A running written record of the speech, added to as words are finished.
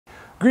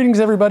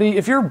Greetings everybody.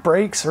 If your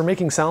brakes are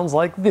making sounds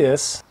like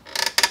this,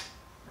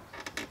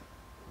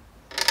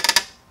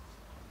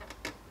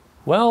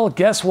 well,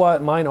 guess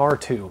what? Mine are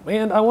too.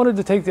 And I wanted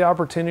to take the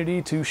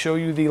opportunity to show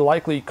you the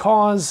likely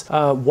cause,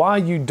 why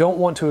you don't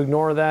want to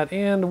ignore that,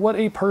 and what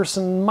a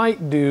person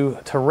might do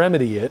to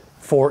remedy it,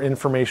 for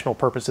informational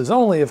purposes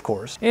only, of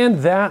course. And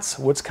that's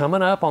what's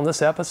coming up on this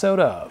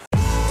episode of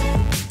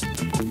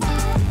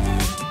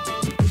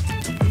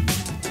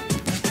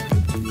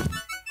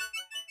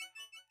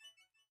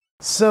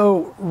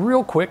So,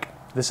 real quick,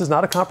 this is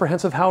not a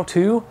comprehensive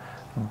how-to.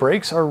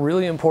 Brakes are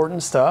really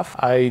important stuff.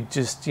 I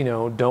just,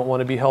 don't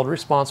want to be held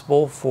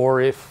responsible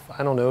for if,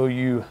 I don't know,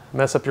 you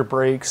mess up your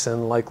brakes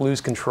and like lose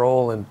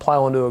control and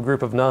plow into a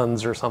group of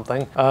nuns or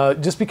something.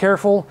 Just be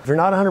careful. If you're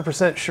not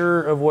 100%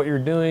 sure of what you're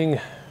doing,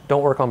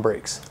 don't work on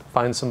brakes.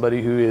 Find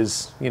somebody who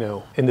is,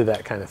 into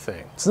that kind of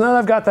thing. So now that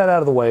I've got that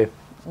out of the way,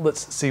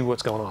 let's see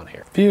what's going on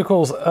here.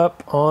 Vehicle's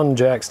up on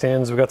jack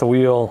stands. We've got the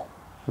wheel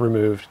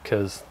removed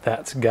because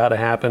that's got to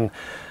happen.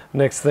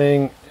 Next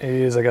thing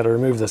is I got to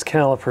remove this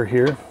caliper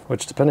here,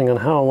 which depending on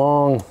how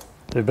long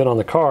they've been on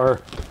the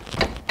car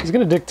is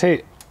going to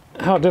dictate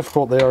how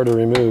difficult they are to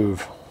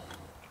remove.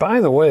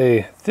 By the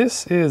way,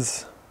 this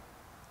is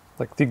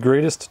like the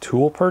greatest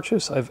tool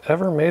purchase I've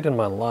ever made in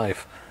my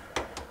life.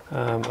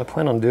 I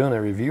plan on doing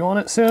a review on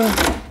it soon,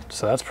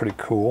 so that's pretty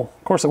cool.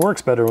 Of course, it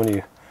works better when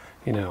you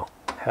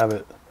have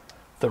it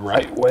the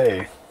right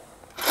way.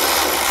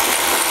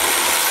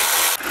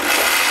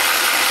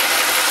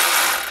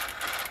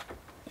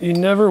 You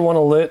never want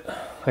to let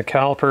a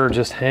caliper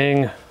just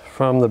hang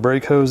from the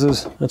brake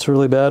hoses. That's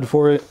really bad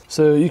for it.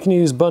 So you can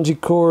use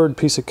bungee cord,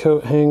 piece of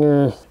coat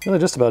hanger, really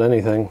just about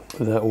anything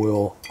that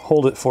will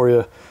hold it for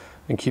you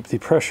and keep the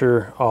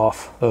pressure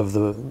off of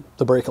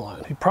the brake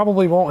line. You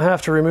probably won't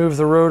have to remove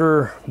the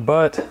rotor,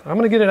 but I'm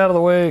gonna get it out of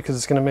the way because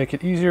it's gonna make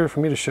it easier for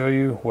me to show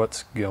you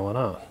what's going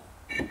on.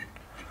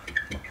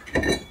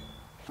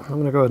 I'm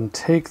gonna go ahead and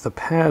take the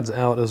pads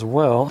out as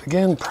well.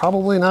 Again,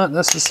 probably not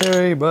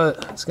necessary,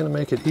 but it's gonna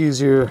make it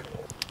easier.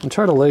 And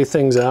try to lay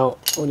things out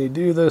when you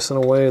do this in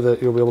a way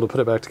that you'll be able to put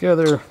it back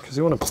together, because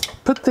you wanna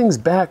put things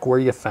back where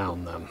you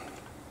found them.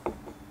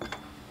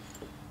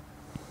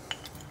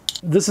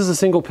 This is a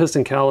single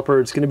piston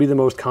caliper. It's gonna be the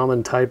most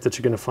common type that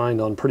you're gonna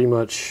find on pretty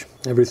much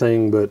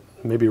everything, but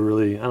maybe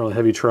really, I don't know,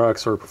 heavy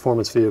trucks or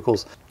performance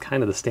vehicles.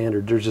 Kind of the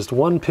standard. There's just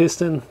one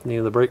piston,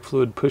 the brake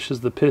fluid pushes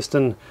the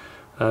piston,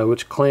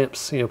 which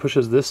clamps,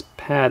 pushes this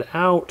pad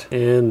out,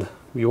 and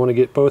you want to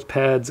get both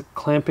pads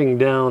clamping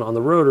down on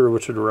the rotor,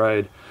 which would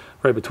ride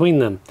right between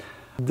them.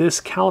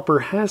 This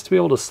caliper has to be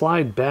able to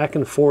slide back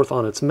and forth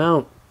on its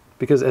mount,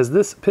 because as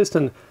this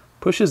piston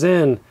pushes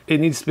in, it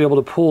needs to be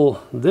able to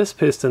pull this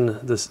piston,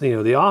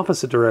 the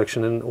opposite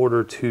direction in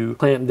order to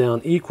clamp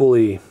down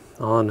equally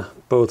on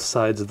both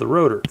sides of the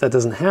rotor. If that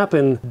doesn't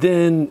happen,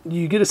 then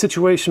you get a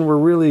situation where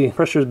really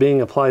pressure is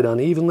being applied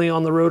unevenly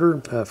on the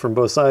rotor from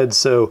both sides.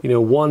 So,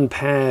 one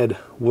pad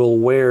will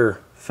wear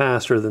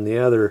faster than the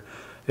other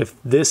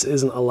if this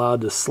isn't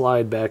allowed to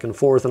slide back and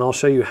forth, and I'll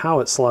show you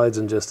how it slides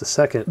in just a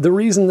second. The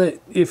reason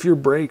that if your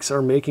brakes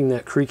are making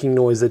that creaking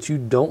noise that you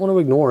don't want to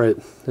ignore it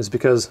is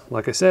because,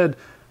 like I said,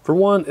 for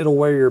one, it'll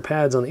wear your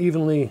pads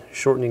unevenly,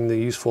 shortening the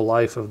useful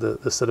life of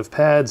the set of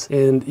pads.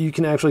 And you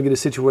can actually get a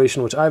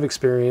situation, which I've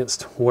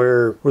experienced,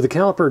 where the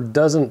caliper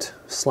doesn't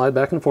slide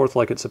back and forth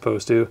like it's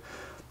supposed to,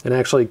 and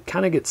actually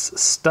kind of gets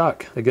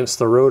stuck against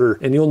the rotor.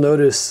 And you'll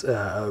notice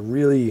a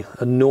really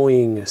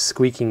annoying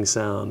squeaking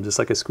sound, just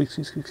like a squeak,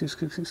 squeak, squeak,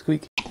 squeak, squeak,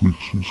 squeak.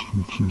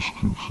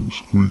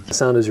 The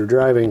sound as you're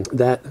driving,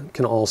 that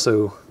can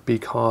also be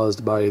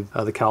caused by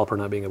the caliper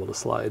not being able to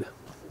slide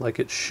like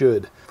it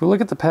should. If we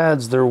look at the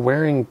pads, they're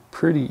wearing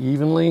pretty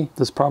evenly.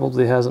 This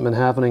probably hasn't been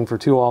happening for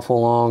too awful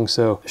long,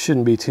 so it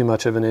shouldn't be too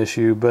much of an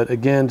issue. But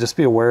again, just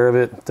be aware of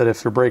it, that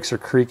if your brakes are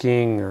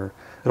creaking, or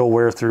it'll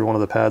wear through one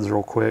of the pads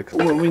real quick.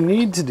 What we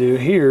need to do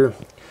here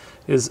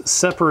is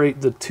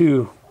separate the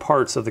two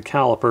parts of the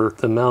caliper,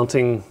 the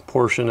mounting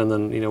portion and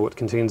then what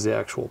contains the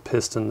actual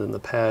piston and the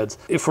pads.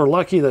 If we're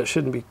lucky, that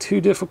shouldn't be too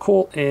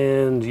difficult.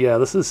 And yeah,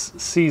 this is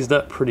seized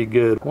up pretty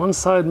good. One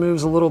side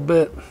moves a little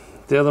bit,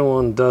 the other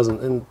one doesn't,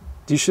 and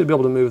you should be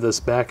able to move this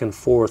back and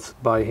forth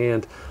by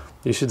hand.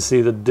 You should see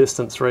the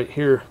distance right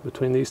here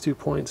between these 2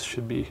 points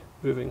should be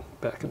moving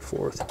back and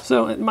forth.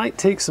 So it might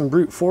take some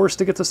brute force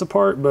to get this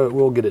apart, but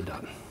we'll get it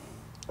done.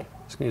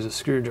 Just gonna use a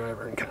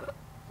screwdriver and kind of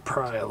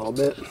pry a little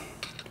bit.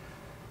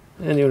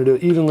 And you want to do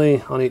it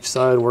evenly on each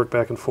side, work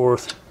back and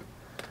forth.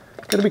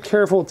 Gotta be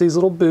careful with these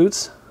little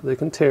boots, they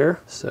can tear.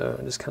 So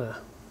just kind of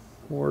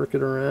work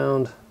it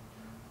around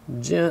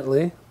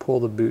gently,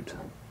 pull the boot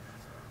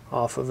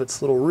off of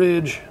its little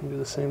ridge, and do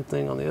the same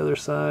thing on the other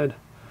side.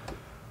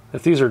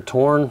 If these are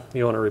torn,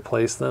 you want to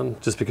replace them,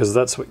 just because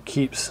that's what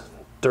keeps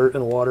dirt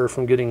and water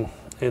from getting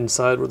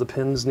inside where the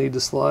pins need to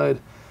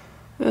slide.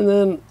 And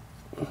then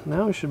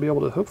now we should be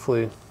able to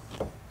hopefully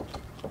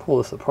pull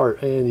this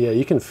apart, and yeah,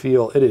 you can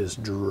feel it is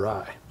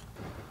dry.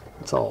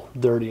 It's all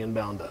dirty and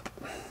bound up.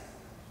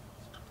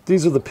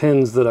 These are the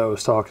pins that I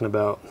was talking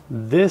about.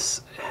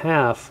 This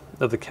half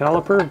of the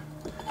caliper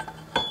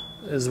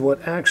is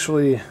what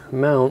actually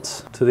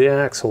mounts to the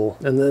axle,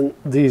 and then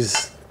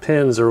these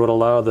pins are what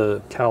allow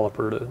the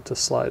caliper to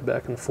slide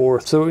back and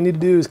forth. So what we need to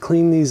do is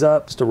clean these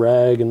up, just a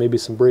rag and maybe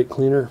some brake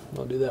cleaner.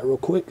 I'll do that real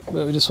quick.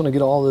 But we just want to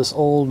get all this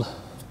old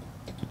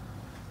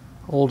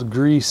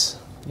grease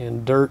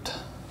and dirt.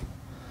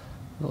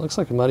 It looks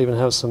like it might even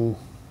have some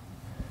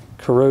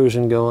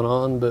corrosion going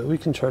on, but we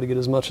can try to get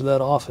as much of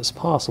that off as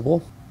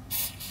possible.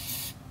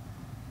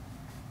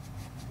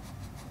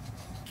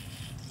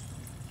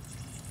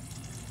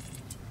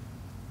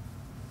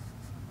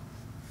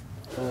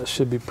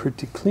 Should be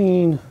pretty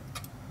clean.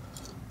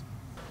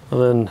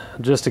 And then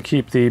just to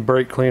keep the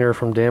brake cleaner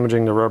from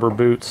damaging the rubber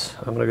boots,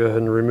 I'm going to go ahead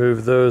and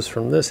remove those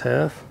from this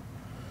half.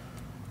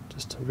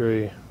 Just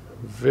very,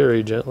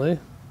 very gently.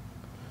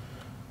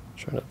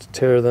 Try not to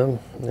tear them.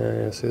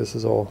 Yeah, see, this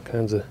is all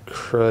kinds of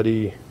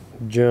cruddy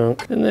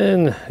junk. And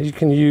then you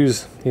can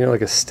use, you know,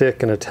 like a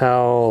stick and a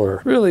towel,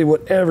 or really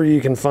whatever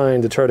you can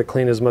find to try to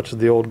clean as much of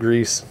the old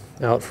grease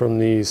out from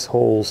these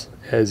holes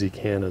as you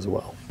can as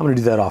well. I'm gonna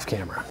do that off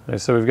camera. Okay,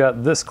 so we've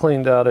got this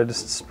cleaned out. I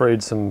just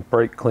sprayed some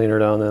brake cleaner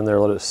down in there,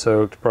 let it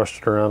soak,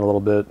 brushed it around a little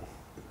bit,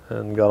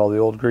 and got all the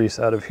old grease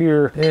out of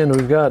here. And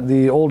we've got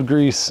the old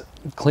grease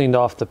cleaned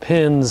off the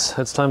pins.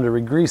 It's time to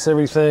re-grease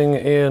everything,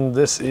 and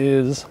this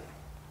is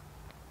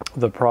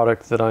the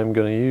product that I'm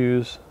gonna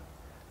use.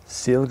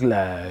 Seal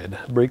Glide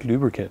brake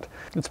lubricant.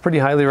 It's pretty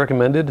highly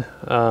recommended,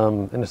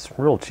 and it's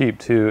real cheap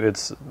too.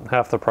 It's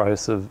half the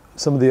price of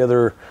some of the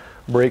other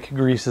brake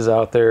greases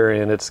out there,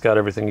 and it's got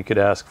everything you could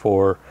ask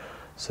for.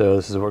 So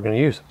this is what we're going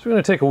to use. So we're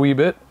going to take a wee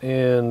bit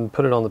and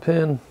put it on the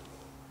pin,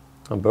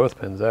 on both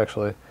pins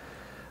actually.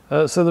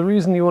 So the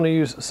reason you want to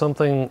use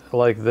something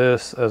like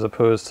this as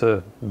opposed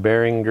to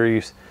bearing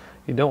grease,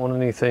 you don't want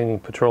anything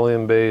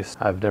petroleum based.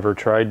 I've never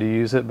tried to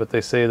use it, but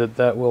they say that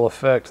that will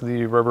affect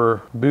the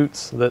rubber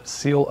boots that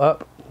seal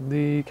up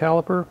the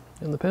caliper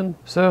in the pin.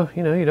 So,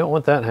 you know, you don't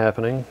want that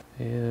happening.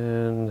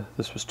 And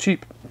this was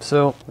cheap,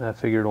 so I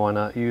figured why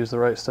not use the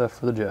right stuff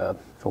for the job.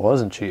 If it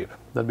wasn't cheap,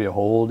 that'd be a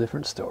whole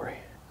different story.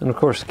 And of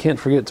course, can't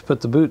forget to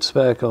put the boots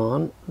back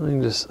on. I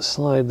can just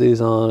slide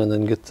these on and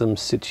then get them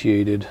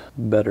situated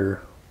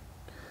better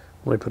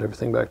when I put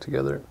everything back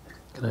together.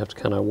 Gonna have to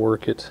kind of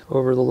work it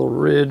over the little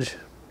ridge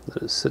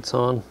that it sits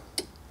on.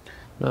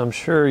 Now I'm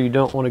sure you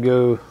don't want to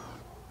go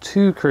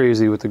too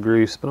crazy with the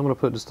grease, but I'm going to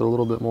put just a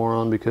little bit more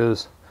on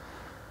because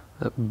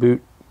that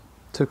boot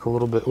took a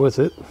little bit with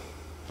it.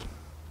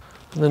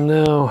 And then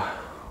now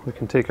we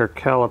can take our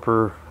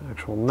caliper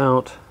actual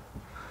mount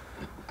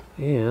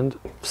and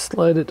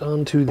slide it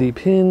onto the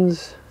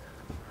pins.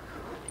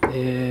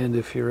 And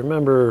if you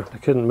remember, I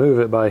couldn't move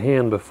it by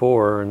hand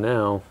before, and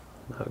now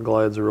it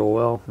glides real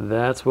well.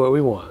 That's what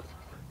we want.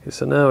 Okay,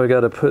 so now we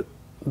got to put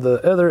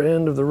the other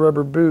end of the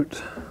rubber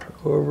boot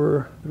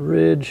over the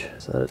ridge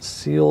so that it's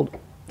sealed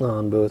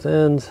on both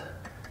ends.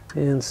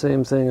 And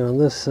same thing on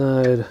this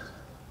side.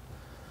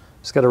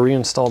 Just got to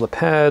reinstall the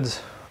pads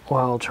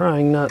while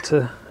trying not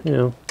to, you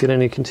know, get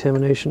any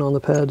contamination on the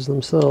pads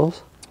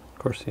themselves. Of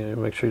course, you know,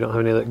 make sure you don't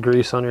have any of that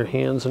grease on your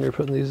hands when you're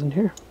putting these in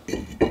here.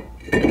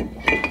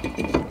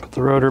 Put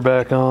the rotor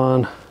back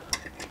on.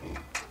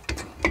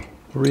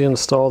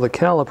 Reinstall the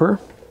caliper.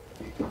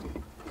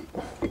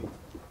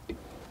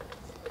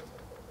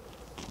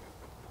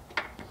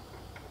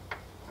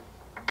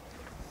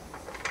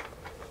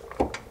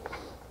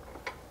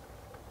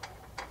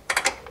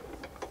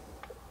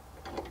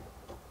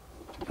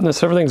 And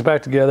so everything's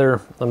back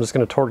together. I'm just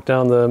going to torque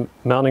down the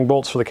mounting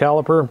bolts for the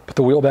caliper, put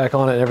the wheel back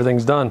on it, and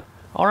everything's done.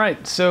 All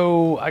right,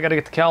 so I got to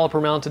get the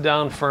caliper mounted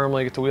down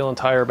firmly, get the wheel and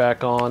tire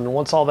back on.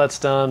 Once all that's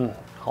done,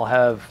 I'll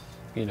have,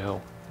 you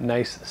know,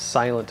 nice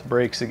silent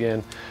brakes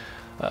again.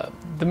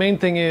 The main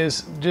thing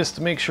is just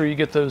to make sure you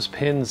get those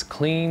pins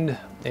cleaned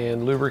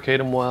and lubricate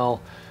them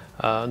well,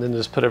 and then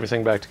just put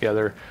everything back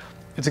together.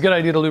 It's a good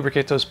idea to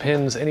lubricate those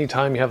pins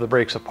anytime you have the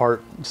brakes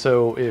apart.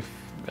 So if,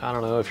 I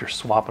don't know, if you're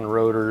swapping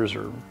rotors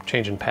or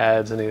changing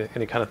pads, any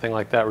kind of thing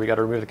like that where you got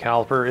to remove the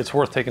caliper, it's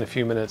worth taking a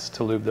few minutes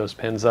to lube those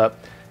pins up.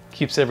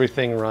 Keeps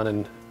everything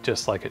running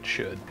just like it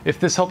should. If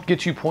this helped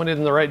get you pointed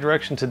in the right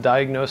direction to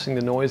diagnosing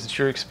the noise that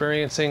you're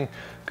experiencing,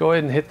 go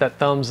ahead and hit that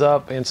thumbs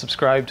up and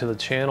subscribe to the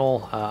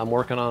channel. I'm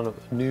working on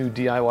new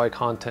DIY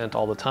content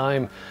all the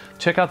time.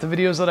 Check out the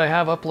videos that I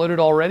have uploaded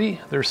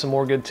already. There's some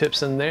more good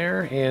tips in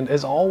there. And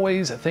as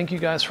always, thank you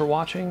guys for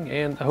watching,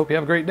 and I hope you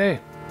have a great day.